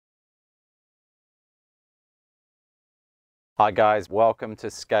Hi guys, welcome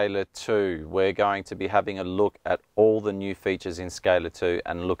to Scalar 2. We're going to be having a look at all the new features in Scalar 2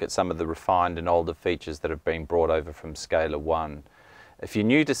 and look at some of the refined and older features that have been brought over from Scalar 1. If you're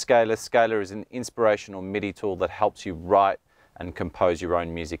new to Scalar, Scalar is an inspirational MIDI tool that helps you write and compose your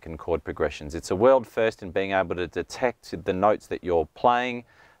own music and chord progressions. It's a world first in being able to detect the notes that you're playing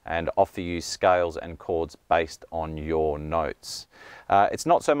and offer you scales and chords based on your notes. It's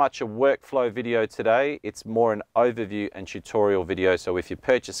not so much a workflow video today, it's more an overview and tutorial video, so if you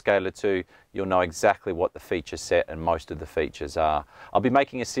purchase Scalar 2 you'll know exactly what the feature set and most of the features are. I'll be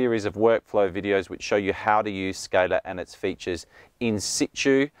making a series of workflow videos which show you how to use Scalar and its features in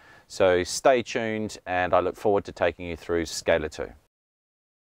situ, so stay tuned and I look forward to taking you through Scalar 2.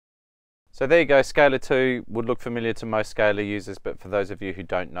 So there you go, Scalar 2 would look familiar to most Scalar users, but for those of you who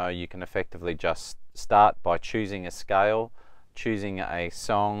don't know, you can effectively just start by choosing a scale, choosing a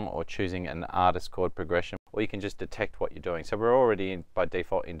song, or choosing an artist chord progression, or you can just detect what you're doing. So we're already by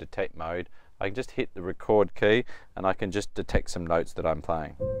default in detect mode. I can just hit the record key and I can just detect some notes that I'm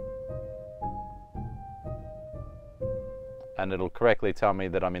playing. And it'll correctly tell me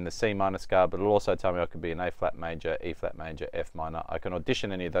that I'm in the C minor scale, but it'll also tell me I could be in A flat major, E flat major, F minor. I can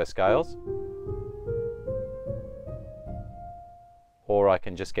audition any of those scales, or I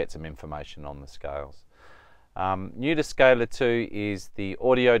can just get some information on the scales. New to Scalar 2 is the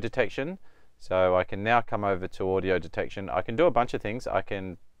audio detection. So I can now come over to audio detection. I can do a bunch of things. I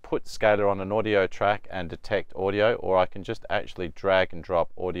can put Scalar on an audio track and detect audio, or I can just actually drag and drop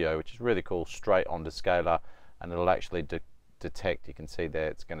audio, which is really cool, straight onto Scalar, and it'll actually detect, you can see there,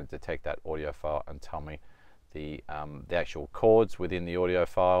 it's going to detect that audio file and tell me the actual chords within the audio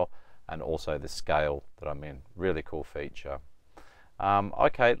file and also the scale that I'm in. Really cool feature.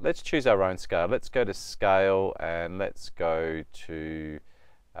 Okay, let's choose our own scale. Let's go to scale and let's go to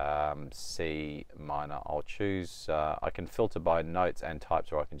C minor. I'll choose, I can filter by notes and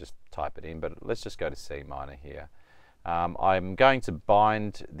types, or I can just type it in, but let's just go to C minor here. I'm going to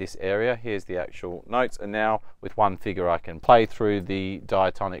bind this area. Here's the actual notes, and now with one finger I can play through the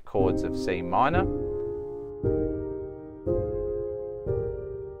diatonic chords of C minor.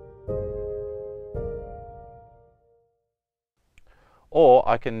 Or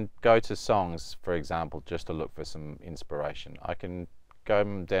I can go to songs, for example, just to look for some inspiration. I can go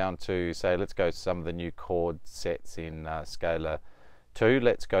down to, say, let's go to some of the new chord sets in Scalar 2.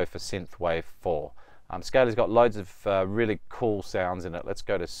 Let's go for Synthwave 4. Scalar's got loads of really cool sounds in it. Let's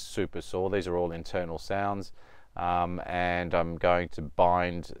go to Super Saw. These are all internal sounds. And I'm going to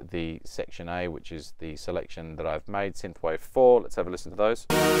bind the section A, which is the selection that I've made, Synthwave 4. Let's have a listen to those.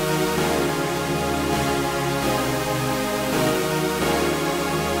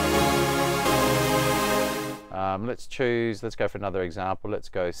 Let's go for another example. Let's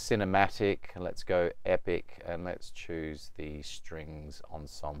go cinematic, let's go epic, and let's choose the strings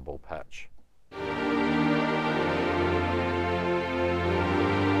ensemble patch.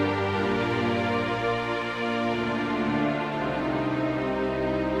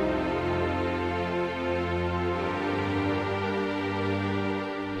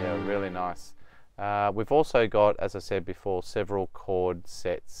 Yeah, really nice. We've also got, as I said before, several chord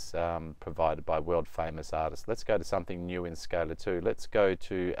sets provided by world famous artists. Let's go to something new in Scalar 2. Let's go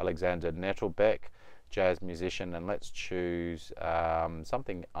to Alexander Nettelbeck, jazz musician, and let's choose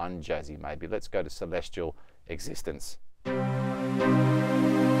something unjazzy maybe. Let's go to Celestial Existence.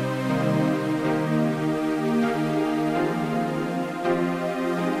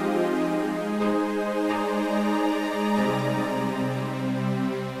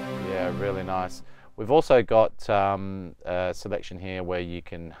 Yeah, really nice. We've also got a selection here where you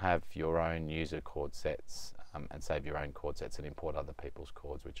can have your own user chord sets and save your own chord sets and import other people's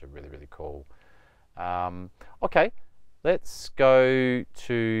chords, which are really, really cool. Okay, let's go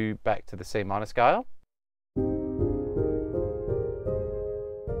back to the C minor scale.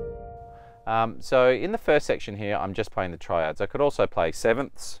 So in the first section here, I'm just playing the triads. I could also play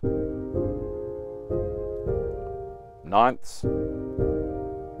sevenths, ninths.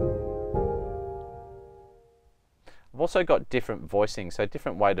 I've also got different voicing, so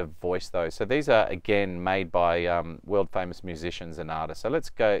different way to voice those. So these are again made by world famous musicians and artists. So let's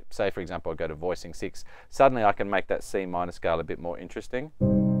go, say for example I go to voicing 6. Suddenly I can make that C minor scale a bit more interesting.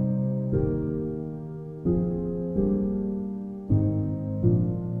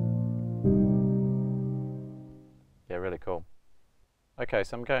 Yeah, really cool. Okay,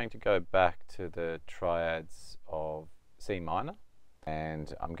 so I'm going to go back to the triads of C minor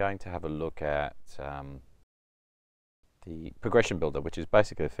and I'm going to have a look at the progression builder, which is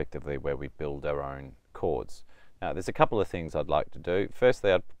basically effectively where we build our own chords. Now there's a couple of things I'd like to do.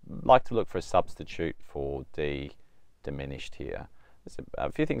 Firstly, I'd like to look for a substitute for D diminished here. There's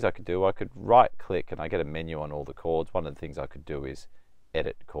a few things I could do. I could right click and I get a menu on all the chords. One of the things I could do is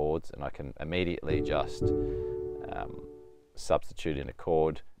edit chords, and I can immediately just substitute in a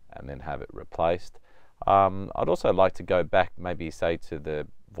chord and then have it replaced. I'd also like to go back, maybe say to the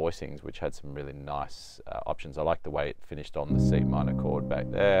voicings, which had some really nice options. I like the way it finished on the C minor chord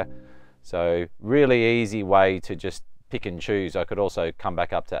back there. So really easy way to just pick and choose. I could also come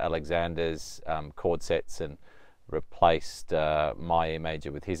back up to Alexander's chord sets and replaced my E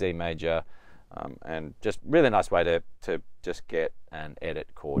major with his E major, and just really nice way to just get and edit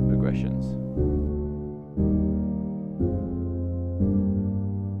chord progressions.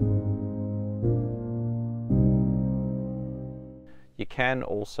 You can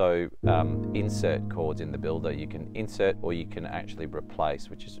also insert chords in the builder. You can insert or you can actually replace,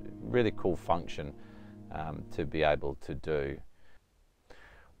 which is a really cool function to be able to do.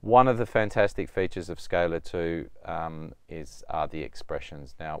 One of the fantastic features of Scalar 2 are the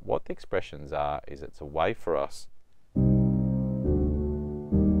expressions. Now, what the expressions are is it's a way for us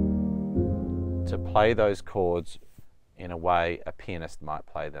to play those chords in a way a pianist might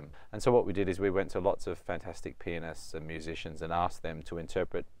play them. And so what we did is we went to lots of fantastic pianists and musicians and asked them to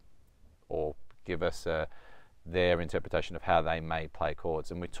interpret or give us their interpretation of how they may play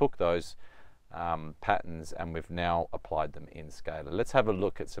chords. And we took those patterns and we've now applied them in Scalar. Let's have a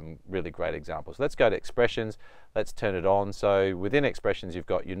look at some really great examples. Let's go to expressions. Let's turn it on. So within expressions, you've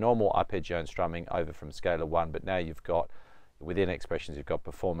got your normal arpeggio and strumming over from Scalar 1, but now you've got within expressions, you've got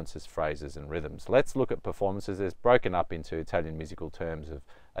performances, phrases, and rhythms. Let's look at performances. It's broken up into Italian musical terms of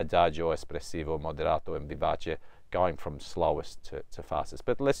adagio, espressivo, moderato, and vivace, going from slowest to fastest.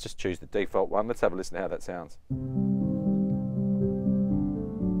 But let's just choose the default one. Let's have a listen to how that sounds.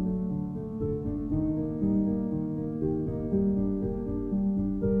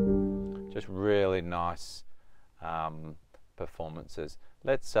 Just really nice performances.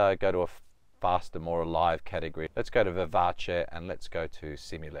 Let's go to a faster, more alive category. Let's go to vivace and let's go to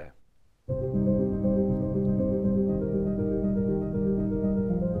simile.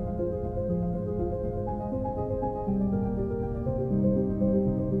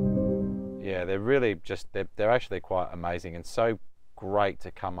 Yeah, they're really just, they're actually quite amazing and so great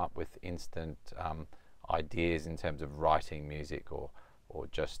to come up with instant ideas in terms of writing music or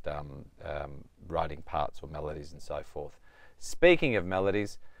just writing parts or melodies and so forth. Speaking of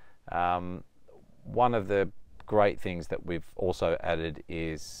melodies, one of the great things that we've also added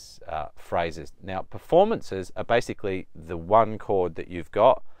is phrases. Now, performances are basically the one chord that you've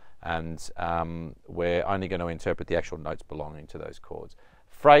got, and we're only going to interpret the actual notes belonging to those chords.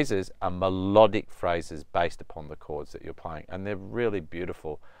 Phrases are melodic phrases based upon the chords that you're playing, and they're really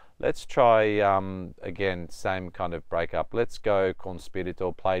beautiful. Let's try, again, same kind of breakup. Let's go con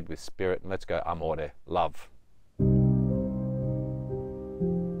spirito, played with spirit, and let's go amore, love.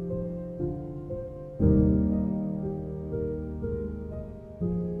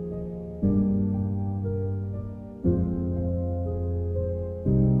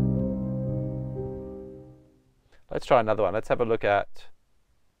 Let's try another one. Let's have a look at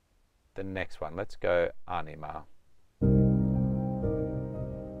the next one. Let's go anima.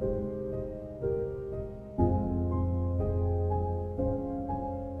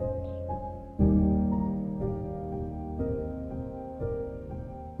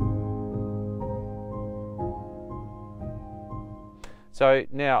 So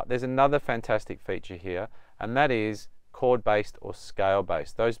now there's another fantastic feature here, and that is chord-based or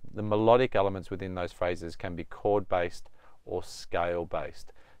scale-based. The melodic elements within those phrases can be chord-based or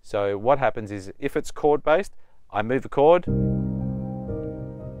scale-based. So what happens is, if it's chord-based, I move a chord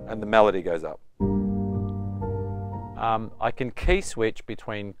and the melody goes up. I can key switch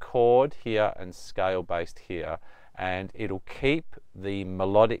between chord here and scale-based here, and it'll keep the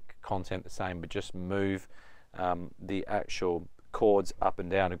melodic content the same, but just move the actual chords up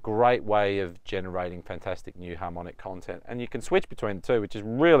and down. A great way of generating fantastic new harmonic content, and you can switch between the two, which is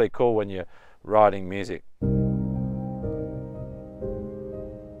really cool when you're writing music.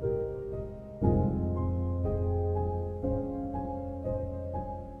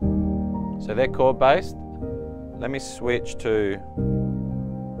 So they're chord based. Let me switch to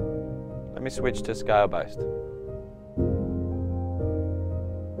scale based.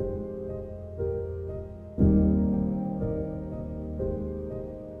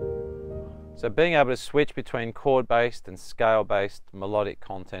 So being able to switch between chord-based and scale-based melodic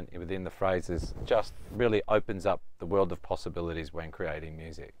content within the phrases just really opens up the world of possibilities when creating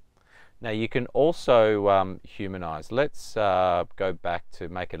music. Now you can also humanize. Let's go back to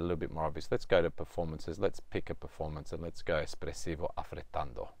make it a little bit more obvious. Let's go to performances. Let's pick a performance and let's go espressivo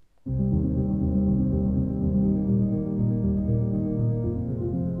affrettando.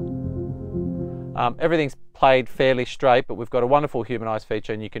 Everything's played fairly straight, but we've got a wonderful humanize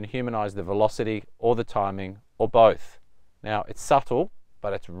feature, and you can humanize the velocity or the timing or both. Now it's subtle,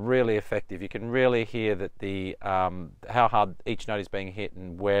 but it's really effective. You can really hear that the how hard each note is being hit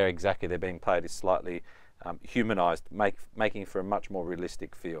and where exactly they're being played is slightly humanized, making for a much more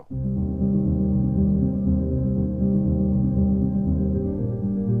realistic feel.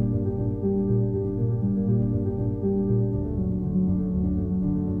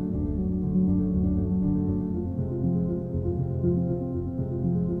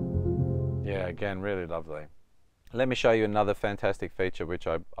 Yeah, again, really lovely. Let me show you another fantastic feature which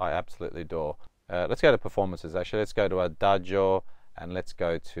I absolutely adore. Let's go to performances actually. Let's go to Adagio and let's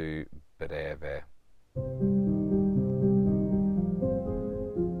go to Breve.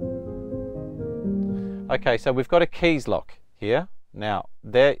 Okay, so we've got a keys lock here. Now,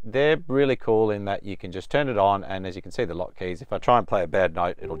 they're really cool in that you can just turn it on, and as you can see the lock keys, if I try and play a bad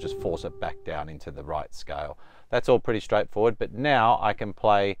note, it'll just force it back down into the right scale. That's all pretty straightforward, but now I can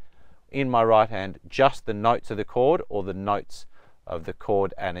play in my right hand just the notes of the chord or the notes of the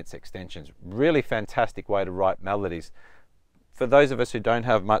chord and its extensions. Really fantastic way to write melodies. For those of us who don't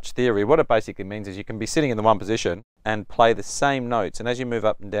have much theory, what it basically means is you can be sitting in the one position and play the same notes, and as you move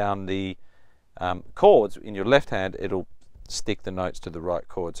up and down the chords in your left hand, it'll stick the notes to the right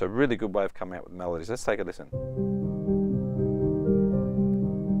chord. So a really good way of coming out with melodies. Let's take a listen.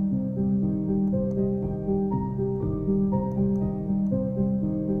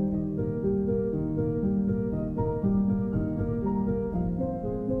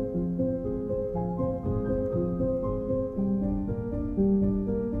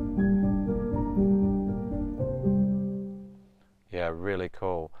 Yeah, really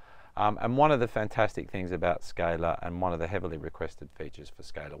cool. And one of the fantastic things about Scalar, and one of the heavily requested features for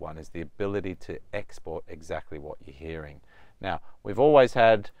Scalar 1, is the ability to export exactly what you're hearing. Now, we've always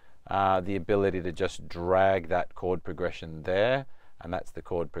had the ability to just drag that chord progression there, and that's the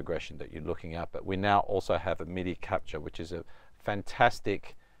chord progression that you're looking at, but we now also have a Midi Capture, which is a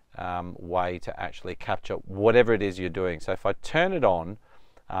fantastic way to actually capture whatever it is you're doing. So if I turn it on,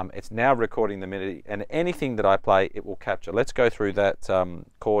 it's now recording the MIDI, and anything that I play it will capture. Let's go through that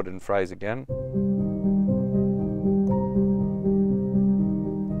chord and phrase again.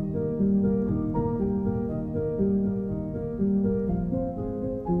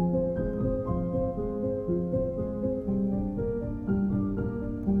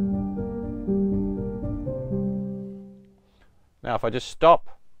 Now if I just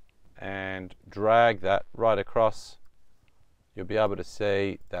stop and drag that right across, you'll be able to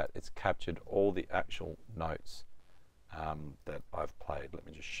see that it's captured all the actual notes that I've played. Let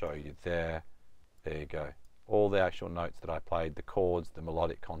me just show you there. There you go. All the actual notes that I played, the chords, the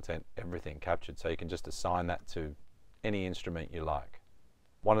melodic content, everything captured. So you can just assign that to any instrument you like.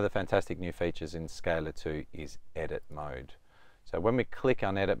 One of the fantastic new features in Scalar 2 is Edit Mode. So when we click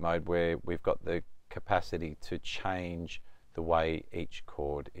on Edit Mode, we've got the capacity to change the way each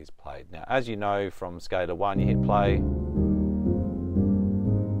chord is played. Now, as you know from Scalar 1, you hit play,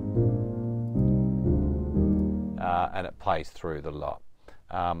 and it plays through the lot.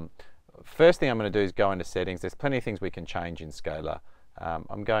 First thing I'm going to do is go into settings. There's plenty of things we can change in Scalar.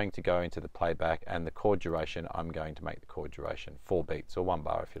 I'm going to go into the playback, and the chord duration, I'm going to make the chord duration 4 beats or 1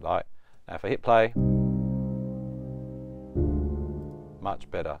 bar if you like. Now if I hit play, much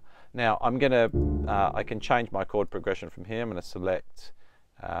better. Now I'm going to, I can change my chord progression from here. I'm going to select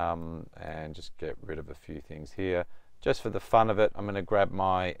and just get rid of a few things here. Just for the fun of it, I'm going to grab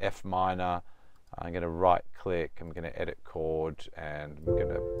my F minor. I'm going to right click, I'm going to edit chord, and I'm going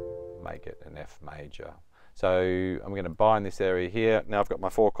to make it an F major. So I'm going to bind this area here. Now I've got my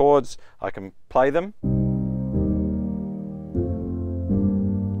 4 chords, I can play them.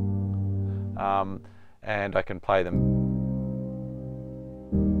 And I can play them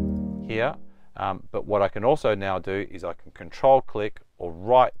here. But what I can also now do is I can control click or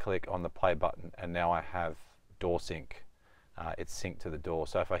right click on the play button, and now I have door sync. It's synced to the door.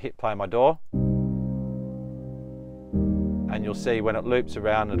 So if I hit play my door, and you'll see when it loops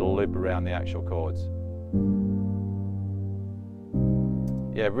around, it'll loop around the actual chords.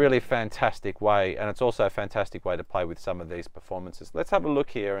 Yeah, really fantastic way, and it's also a fantastic way to play with some of these performances. Let's have a look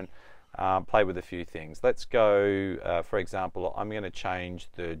here and play with a few things. Let's go, for example, I'm going to change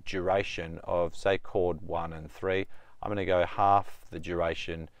the duration of, say, chord 1 and 3. I'm going to go half the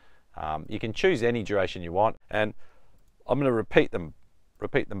duration. You can choose any duration you want, and I'm going to repeat them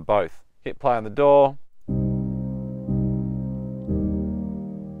both. Hit play on the door.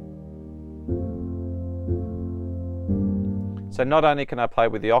 So So not only can I play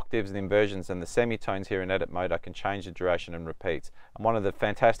with the octaves, the inversions and the semitones here in edit mode, I can change the duration and repeats. And one of the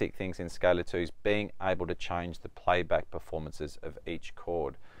fantastic things in Scalar 2 is being able to change the playback performances of each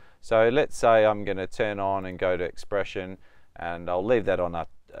chord. So let's say I'm going to turn on and go to expression, and I'll leave that on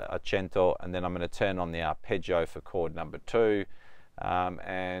accento, and then I'm going to turn on the arpeggio for chord number 2,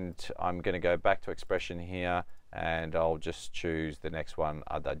 and I'm going to go back to expression here, and I'll just choose the next one,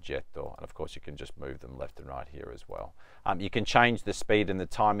 adagietto, and of course you can just move them left and right here as well. You can change the speed and the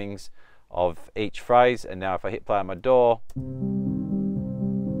timings of each phrase, and now if I hit play on my DAW,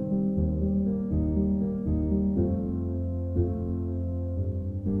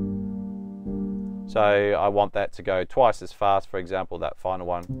 so I want that to go twice as fast, for example, that final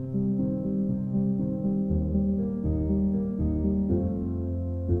one.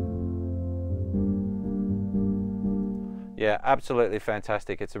 Yeah, absolutely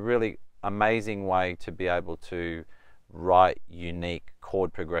fantastic. It's a really amazing way to be able to write unique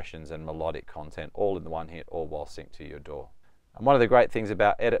chord progressions and melodic content all in the one hit, all while synced to your DAW. And one of the great things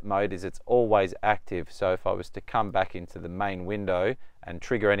about edit mode is it's always active. So if I was to come back into the main window and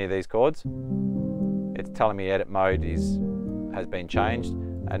trigger any of these chords, it's telling me edit mode has been changed,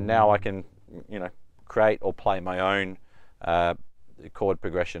 and now I can, create or play my own chord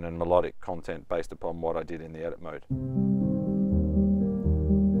progression and melodic content based upon what I did in the edit mode.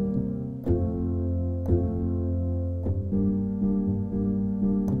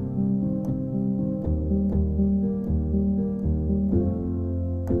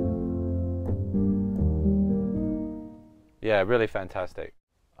 Yeah, really fantastic.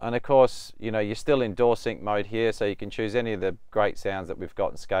 And of course, you're still in DAW sync mode here, so you can choose any of the great sounds that we've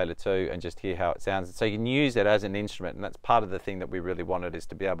got in Scalar 2 and just hear how it sounds. So you can use it as an instrument, and that's part of the thing that we really wanted, is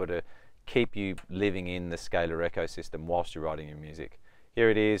to be able to keep you living in the Scalar ecosystem whilst you're writing your music. Here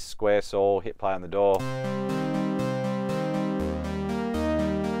it is, square saw, hit play on the DAW.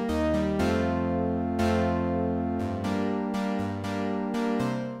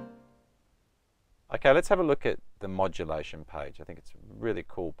 Okay, let's have a look at the modulation page. I think it's a really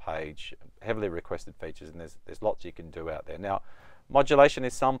cool page, heavily requested features, and there's lots you can do out there. Now, modulation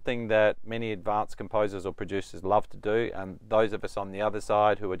is something that many advanced composers or producers love to do, and those of us on the other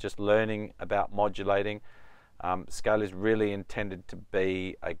side who are just learning about modulating, Scalar is really intended to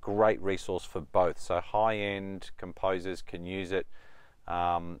be a great resource for both. So high-end composers can use it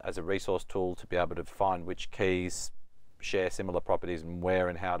as a resource tool to be able to find which keys share similar properties and where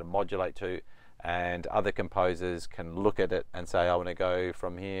and how to modulate to. And other composers can look at it and say, I want to go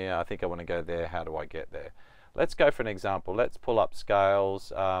from here, I think I want to go there, how do I get there? Let's go for an example. Let's pull up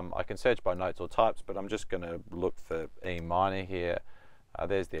scales. I can search by notes or types, but I'm just going to look for E minor here.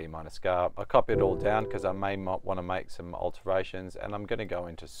 There's the E minor scale. I copy it all down because I may want to make some alterations, and I'm going to go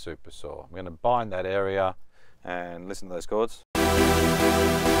into super saw. I'm going to bind that area and listen to those chords.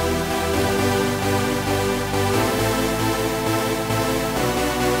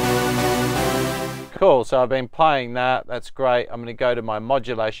 Cool, so I've been playing that, that's great. I'm going to go to my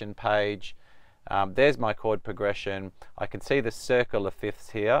modulation page. There's my chord progression. I can see the circle of fifths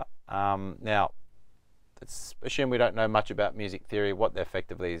here. Now, let's assume we don't know much about music theory. What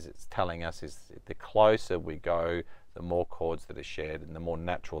effectively it's telling us is the closer we go, the more chords that are shared and the more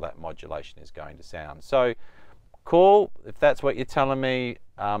natural that modulation is going to sound. So, cool, if that's what you're telling me,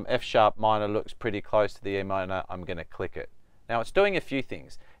 F sharp minor looks pretty close to the E minor, I'm going to click it. Now it's doing a few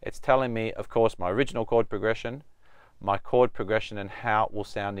things. It's telling me, of course, my original chord progression, my chord progression and how it will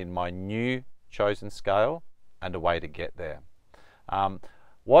sound in my new chosen scale, and a way to get there.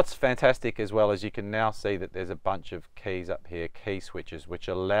 What's fantastic as well is you can now see that there's a bunch of keys up here, key switches, which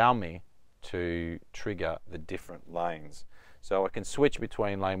allow me to trigger the different lanes. So I can switch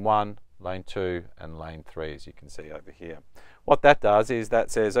between lane 1, lane 2 and lane 3, as you can see over here. What that does is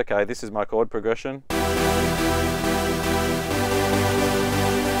that says, okay, this is my chord progression.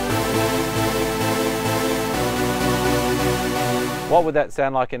 What would that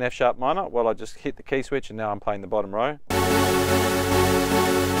sound like in F sharp minor? Well, I just hit the key switch and now I'm playing the bottom row.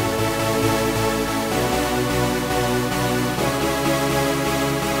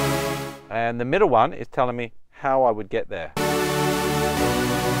 And the middle one is telling me how I would get there.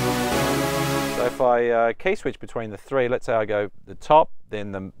 So if I key switch between the three, let's say I go the top,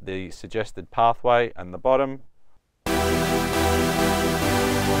 then the suggested pathway, and the bottom.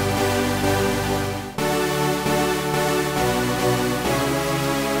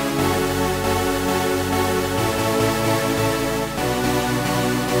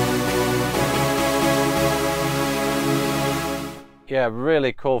 Yeah,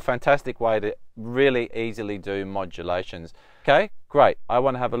 really cool, fantastic way to really easily do modulations. Okay, Great, I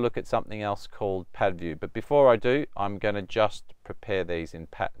want to have a look at something else called pad view, but before I do, I'm going to just prepare these in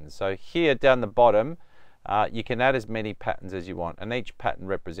patterns. So here down the bottom, you can add as many patterns as you want, and each pattern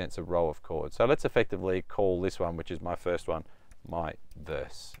represents a row of chords. So let's effectively call this one, which is my first one, my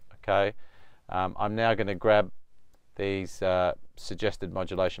verse. Okay, I'm now going to grab these suggested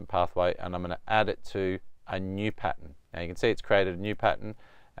modulation pathway, and I'm going to add it to a new pattern. Now you can see it's created a new pattern,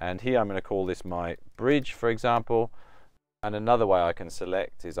 and here I'm going to call this my bridge, for example. And another way I can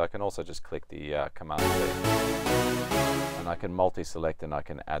select is I can also just click the command key, and I can multi-select and I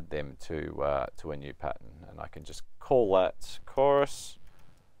can add them to a new pattern, and I can just call that chorus.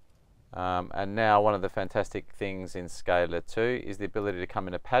 And now one of the fantastic things in Scalar 2 is the ability to come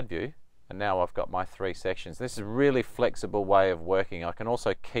in a pad view, and now I've got my 3 sections. This is a really flexible way of working. I can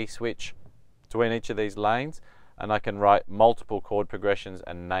also key switch between each of these lanes, and I can write multiple chord progressions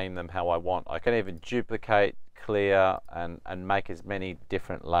and name them how I want. I can even duplicate, clear, and make as many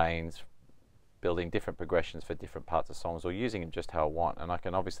different lanes, building different progressions for different parts of songs, or using them just how I want. And I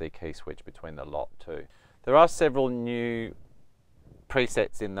can obviously key switch between the lot too. There are several new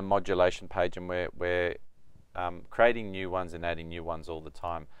presets in the modulation page, and we're creating new ones and adding new ones all the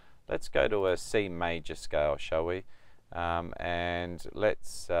time. Let's go to a C major scale, shall we? And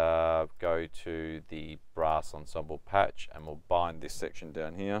let's go to the brass ensemble patch, and we'll bind this section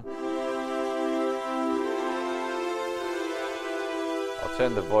down here. I'll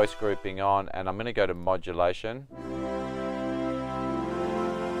turn the voice grouping on, and I'm going to go to modulation.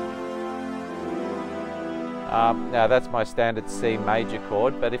 Now that's my standard C major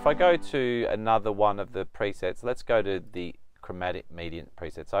chord, but if I go to another one of the presets, let's go to the chromatic median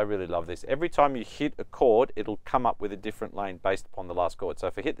presets. I really love this. Every time you hit a chord, it'll come up with a different lane based upon the last chord. So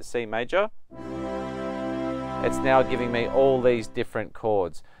if I hit the C major, it's now giving me all these different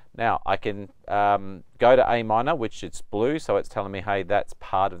chords. Now I can go to A minor, which it's blue, so it's telling me, hey, that's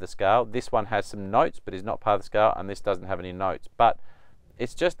part of the scale. This one has some notes, but is not part of the scale, and this doesn't have any notes. But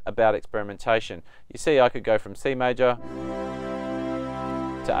it's just about experimentation. You see, I could go from C major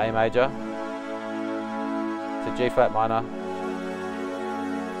to A major to G flat minor,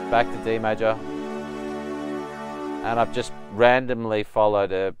 back to D major, and I've just randomly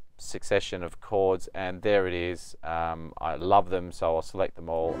followed a succession of chords, and there it is. I love them, so I'll select them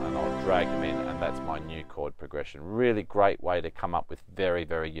all and I'll drag them in, and that's my new chord progression. Really great way to come up with very,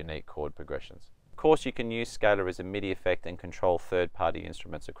 very unique chord progressions. Of course, you can use Scalar as a MIDI effect and control third-party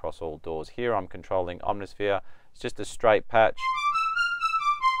instruments across all doors. Here I'm controlling Omnisphere. It's just a straight patch.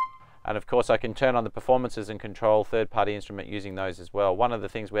 And of course I can turn on the performances and control third-party instrument using those as well. One of the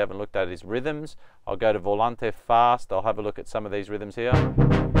things we haven't looked at is rhythms. I'll go to Volante fast. I'll have a look at some of these rhythms here.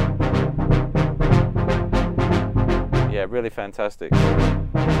 Yeah, really fantastic.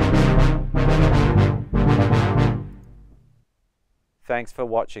 Thanks for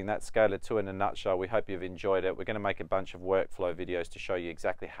watching. That's Scalar 2 in a nutshell. We hope you've enjoyed it. We're going to make a bunch of workflow videos to show you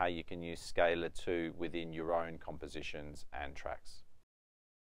exactly how you can use Scalar 2 within your own compositions and tracks.